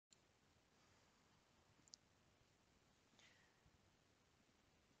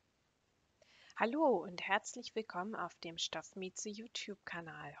Hallo und herzlich willkommen auf dem Stoffmieze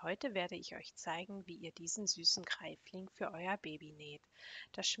YouTube-Kanal. Heute werde ich euch zeigen, wie ihr diesen süßen Greifling für euer Baby näht.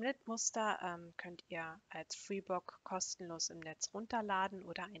 Das Schnittmuster könnt ihr als Freebook kostenlos im Netz runterladen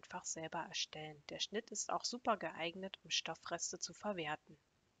oder einfach selber erstellen. Der Schnitt ist auch super geeignet, um Stoffreste zu verwerten.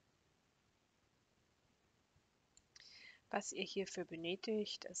 Was ihr hierfür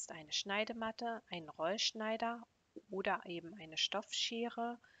benötigt, ist eine Schneidematte, ein Rollschneider oder eben eine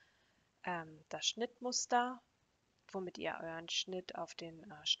Stoffschere, das Schnittmuster, womit ihr euren Schnitt auf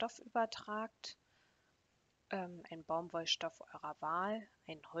den Stoff übertragt, ein Baumwollstoff eurer Wahl,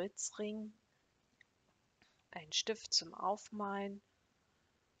 ein Holzring, ein Stift zum Aufmalen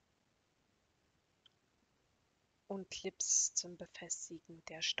und Clips zum Befestigen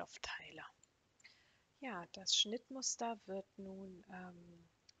der Stoffteile. Ja, das Schnittmuster wird nun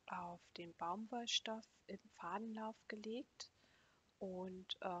auf den Baumwollstoff im Fadenlauf gelegt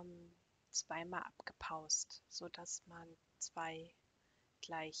und zweimal abgepaust, sodass man zwei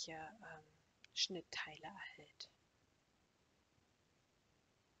gleiche Schnittteile erhält.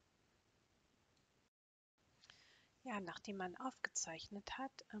 Ja, nachdem man aufgezeichnet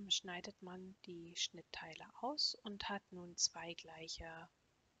hat, schneidet man die Schnittteile aus und hat nun zwei gleiche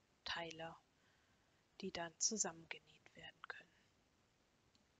Teile, die dann zusammengenäht werden können.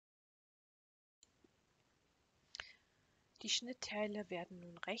 Die Schnittteile werden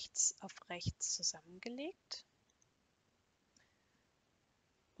nun rechts auf rechts zusammengelegt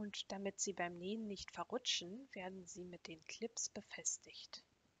und damit sie beim Nähen nicht verrutschen, werden sie mit den Clips befestigt.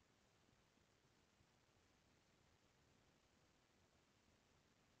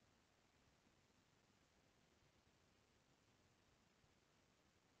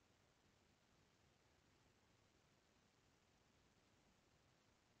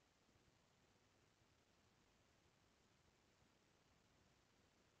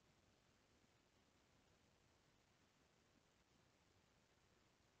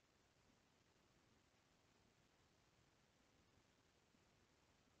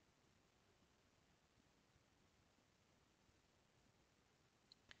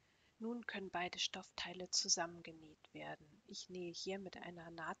 Nun können beide Stoffteile zusammengenäht werden. Ich nähe hier mit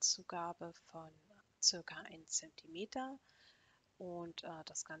einer Nahtzugabe von ca. 1 cm und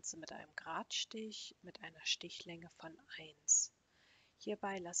das Ganze mit einem Gradstich mit einer Stichlänge von 1.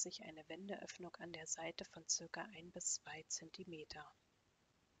 Hierbei lasse ich eine Wendeöffnung an der Seite von ca. 1 bis 2 cm.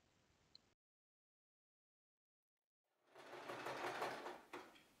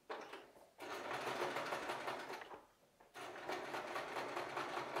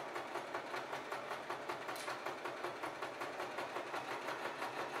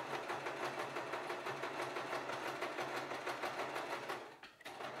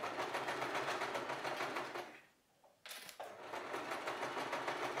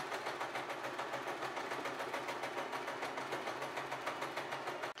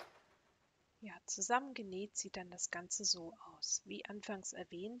 Ja, zusammengenäht sieht dann das Ganze so aus. Wie anfangs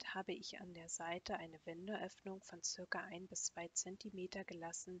erwähnt, habe ich an der Seite eine Wendeöffnung von ca. 1 bis 2 cm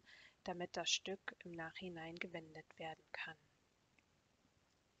gelassen, damit das Stück im Nachhinein gewendet werden kann.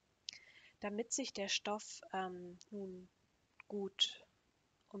 Damit sich der Stoff nun gut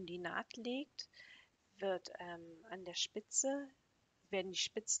um die Naht legt, an der Spitze werden die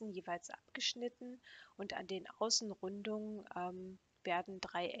Spitzen jeweils abgeschnitten und an den Außenrundungen werden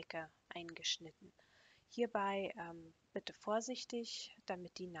Dreiecke eingeschnitten. Hierbei bitte vorsichtig,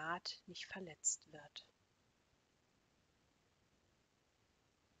 damit die Naht nicht verletzt wird.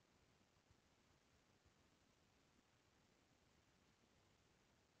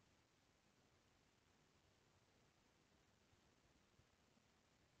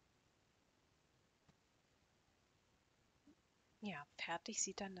 Ja, fertig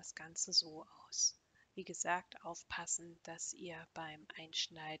sieht dann das Ganze so aus. Wie gesagt, aufpassen, dass ihr beim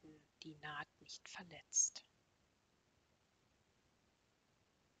Einschneiden die Naht nicht verletzt.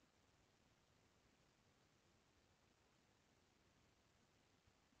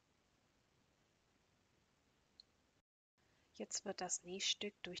 Jetzt wird das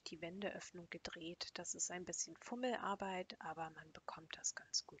Nähstück durch die Wendeöffnung gedreht. Das ist ein bisschen Fummelarbeit, aber man bekommt das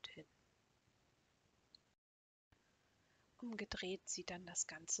ganz gut hin. Umgedreht sieht dann das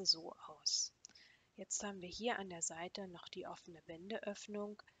Ganze so aus. Jetzt haben wir hier an der Seite noch die offene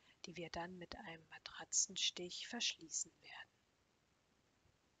Wendeöffnung, die wir dann mit einem Matratzenstich verschließen werden.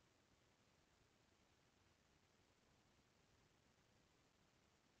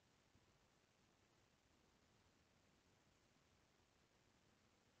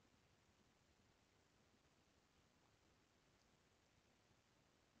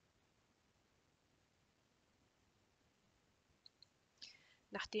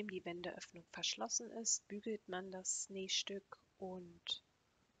 Nachdem die Wendeöffnung verschlossen ist, bügelt man das Nähstück und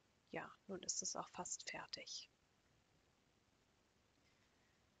ja, nun ist es auch fast fertig.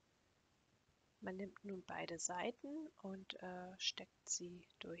 Man nimmt nun beide Seiten und steckt sie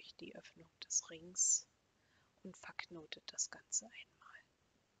durch die Öffnung des Rings und verknotet das Ganze einmal.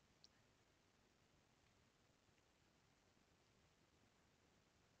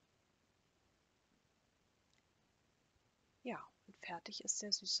 Ja, und fertig ist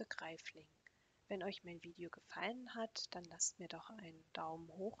der süße Greifling. Wenn euch mein Video gefallen hat, dann lasst mir doch einen Daumen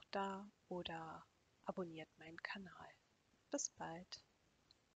hoch da oder abonniert meinen Kanal. Bis bald!